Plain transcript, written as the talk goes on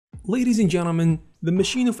Ladies and gentlemen, the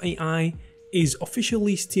machine of AI is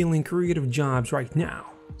officially stealing creative jobs right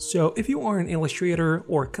now. So if you are an illustrator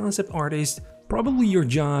or concept artist, probably your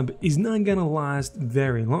job is not gonna last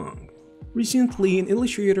very long. Recently, an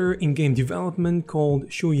illustrator in game development called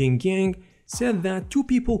Yang said that 2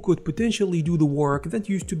 people could potentially do the work that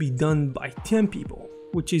used to be done by 10 people,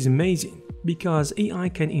 which is amazing because AI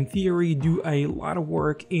can in theory do a lot of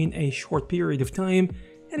work in a short period of time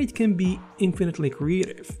and it can be infinitely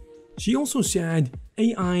creative. She also said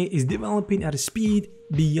AI is developing at a speed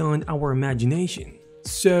beyond our imagination.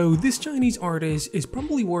 So this Chinese artist is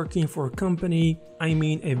probably working for a company,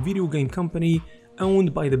 a video game company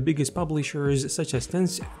owned by the biggest publishers such as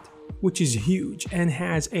Tencent, which is huge and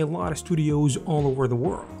has a lot of studios all over the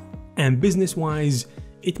world. And business-wise,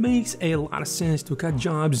 it makes a lot of sense to cut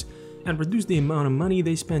jobs and reduce the amount of money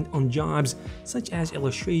they spend on jobs such as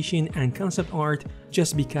illustration and concept art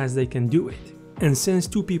just because they can do it. And since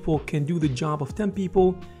 2 people can do the job of 10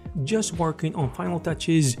 people, just working on final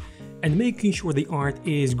touches and making sure the art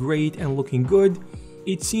is great and looking good,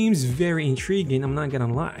 it seems very intriguing, I'm not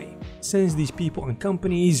gonna lie. Since these people and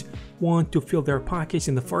companies want to fill their pockets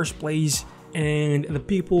in the first place and the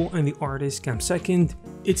people and the artists come second,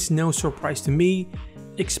 it's no surprise to me.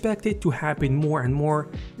 Expect it to happen more and more,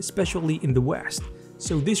 especially in the West.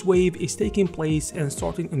 So this wave is taking place and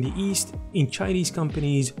starting in the East, in Chinese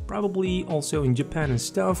companies, probably also in Japan and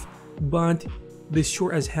stuff, but this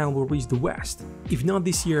sure as hell will reach the West. If not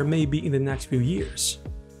this year, maybe in the next few years.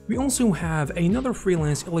 We also have another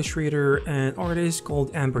freelance illustrator and artist called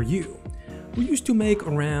Amber Yu, who used to make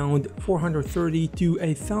around 430 to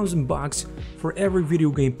 1,000 bucks for every video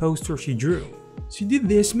game poster she drew. She did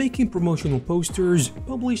this making promotional posters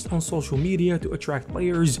published on social media to attract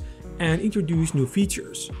players and introduce new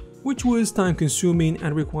features, which was time consuming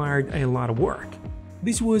and required a lot of work.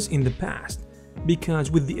 This was in the past, because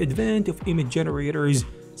with the advent of image generators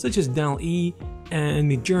such as DALL-E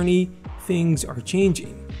and Midjourney, things are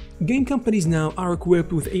changing. Game companies now are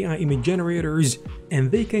equipped with AI image generators and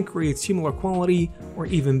they can create similar quality or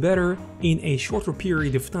even better in a shorter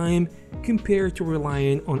period of time compared to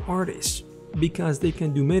relying on artists, because they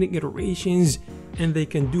can do many iterations and they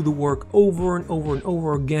can do the work over and over and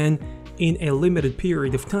over again in a limited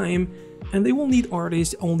period of time, and they will need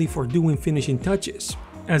artists only for doing finishing touches.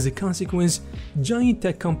 As a consequence, giant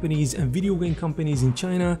tech companies and video game companies in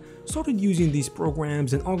China started using these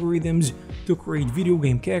programs and algorithms to create video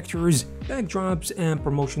game characters, backdrops, and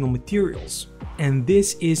promotional materials. And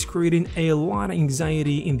this is creating a lot of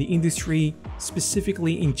anxiety in the industry,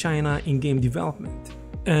 specifically in China in game development.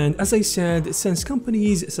 And as I said, since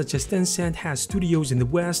companies such as Tencent has studios in the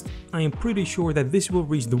West, I am pretty sure that this will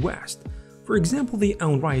reach the West. For example, they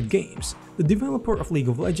own Riot Games, the developer of League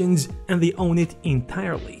of Legends, and they own it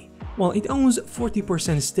entirely, while it owns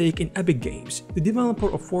 40% stake in Epic Games, the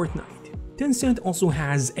developer of Fortnite. Tencent also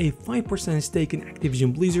has a 5% stake in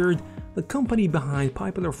Activision Blizzard, the company behind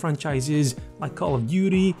popular franchises like Call of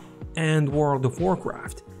Duty and World of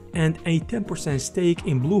Warcraft, and a 10% stake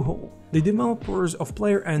in Bluehole, the developers of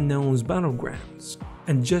PlayerUnknown's Battlegrounds.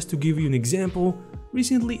 And just to give you an example,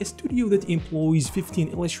 recently a studio that employs 15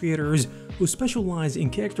 illustrators who specialize in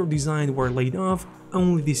character design were laid off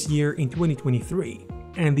only this year in 2023.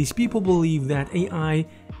 And these people believe that AI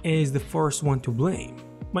is the first one to blame.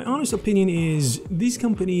 My honest opinion is these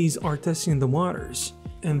companies are testing the waters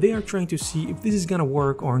and they are trying to see if this is gonna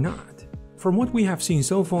work or not. From what we have seen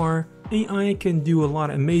so far, AI can do a lot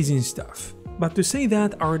of amazing stuff. But to say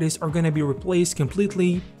that artists are gonna be replaced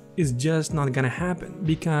completely is just not gonna happen,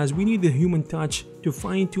 because we need the human touch to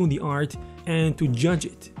fine-tune the art and to judge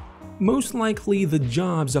it. Most likely the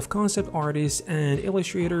jobs of concept artists and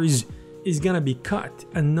illustrators is gonna be cut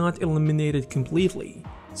and not eliminated completely.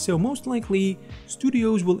 So most likely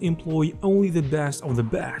studios will employ only the best of the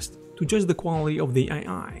best to judge the quality of the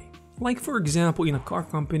AI. Like for example, in a car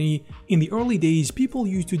company, in the early days people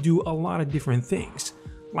used to do a lot of different things,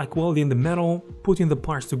 like welding the metal, putting the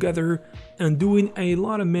parts together, and doing a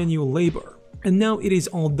lot of manual labor. And now it is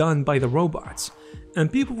all done by the robots. And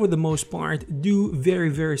people for the most part do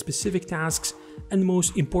very specific tasks, and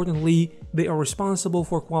most importantly, they are responsible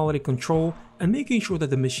for quality control and making sure that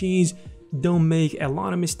the machines don't make a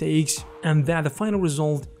lot of mistakes and that the final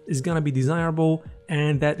result is gonna be desirable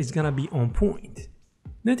and that is gonna be on point.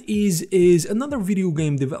 NetEase is another video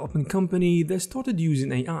game development company that started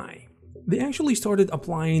using AI. They actually started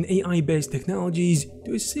applying AI-based technologies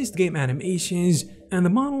to assist game animations, and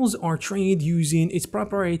the models are trained using its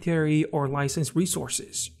proprietary or licensed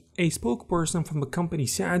resources. A spokesperson from the company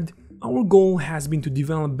said, "Our goal has been to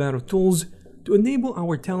develop better tools to enable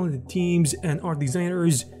our talented teams and art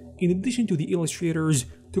designers, in addition to the illustrators,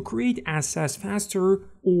 to create assets faster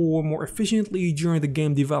or more efficiently during the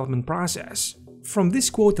game development process. From this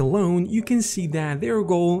quote alone, you can see that their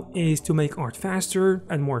goal is to make art faster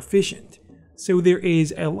and more efficient. So there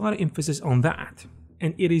is a lot of emphasis on that,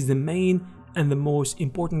 and it is the main and the most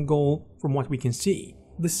important goal from what we can see.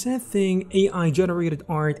 The sad thing, AI generated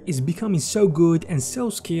art is becoming so good and so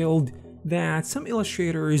skilled that some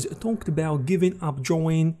illustrators talked about giving up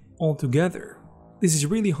drawing altogether. This is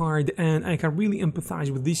really hard, and I can really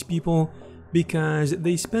empathize with these people because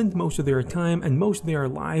they spend most of their time and most of their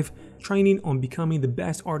life training on becoming the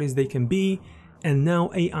best artists they can be, and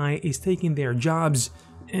now AI is taking their jobs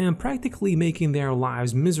and practically making their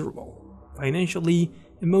lives miserable, financially,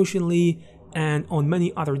 emotionally, and on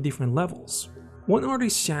many other different levels. One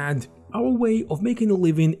artist said, "Our way of making a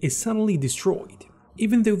living is suddenly destroyed."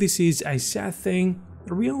 Even though this is a sad thing,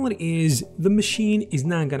 the reality is the machine is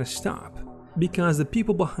not gonna stop, because the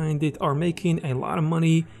people behind it are making a lot of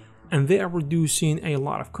money and they are reducing a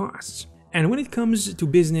lot of costs. And when it comes to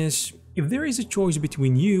business, if there is a choice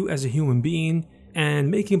between you as a human being and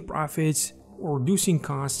making profits or reducing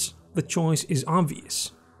costs, the choice is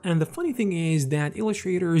obvious. And the funny thing is that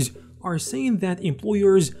illustrators are saying that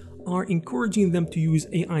employers are encouraging them to use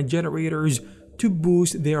AI generators to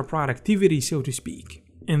boost their productivity, so to speak.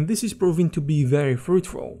 And this is proving to be very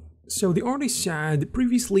fruitful. So the artist said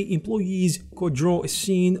previously employees could draw a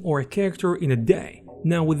scene or a character in a day.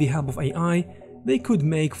 Now with the help of AI, they could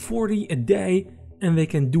make 40 a day, and they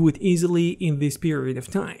can do it easily in this period of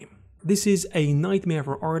time. This is a nightmare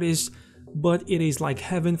for artists, but it is like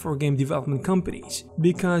heaven for game development companies,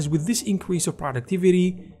 because with this increase of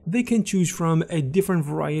productivity, they can choose from a different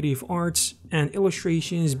variety of arts and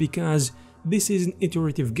illustrations, because this is an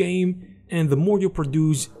iterative game, and the more you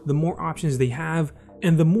produce, the more options they have,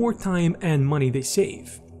 and the more time and money they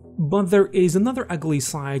save. But there is another ugly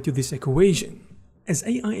side to this equation. As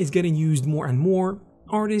AI is getting used more and more,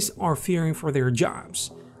 artists are fearing for their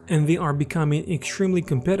jobs, and they are becoming extremely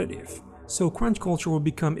competitive, so crunch culture will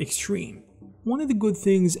become extreme. One of the good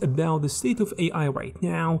things about the state of AI right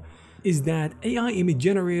now is that AI image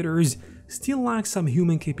generators still lack some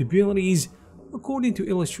human capabilities, according to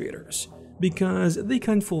illustrators, because they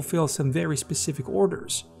can fulfill some very specific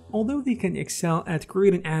orders. Although they can excel at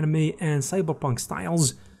creating anime and cyberpunk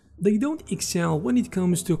styles, they don't excel when it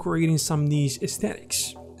comes to creating some niche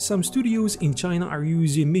aesthetics. Some studios in China are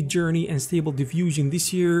using Midjourney and Stable Diffusion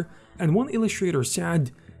this year, and one illustrator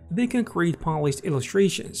said they can create polished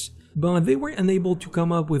illustrations, but they were unable to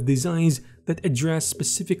come up with designs that address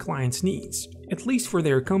specific clients' needs. At least for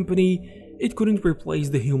their company, it couldn't replace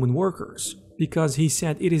the human workers, because he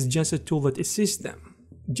said it is just a tool that assists them.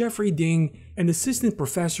 Jeffrey Ding, an assistant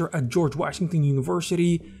professor at George Washington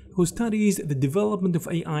University who studies the development of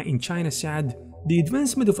AI in China, said, "The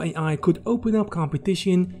advancement of AI could open up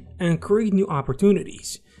competition and create new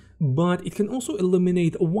opportunities, but it can also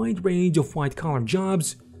eliminate a wide range of white-collar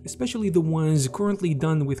jobs, especially the ones currently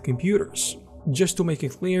done with computers." Just to make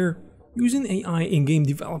it clear, using AI in game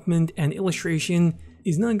development and illustration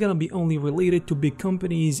is not gonna be only related to big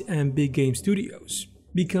companies and big game studios,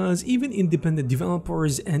 because even independent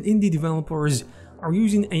developers and indie developers are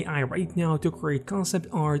using AI right now to create concept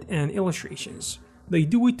art and illustrations. They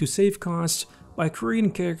do it to save costs by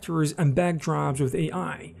creating characters and backdrops with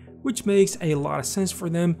AI, which makes a lot of sense for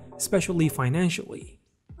them, especially financially.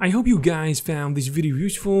 I hope you guys found this video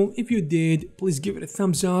useful. If you did, please give it a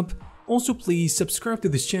thumbs up. Also, please subscribe to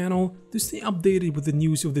this channel to stay updated with the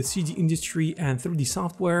news of the CG industry and 3D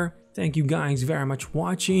software. Thank you guys very much for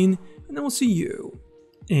watching, and I will see you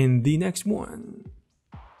in the next one.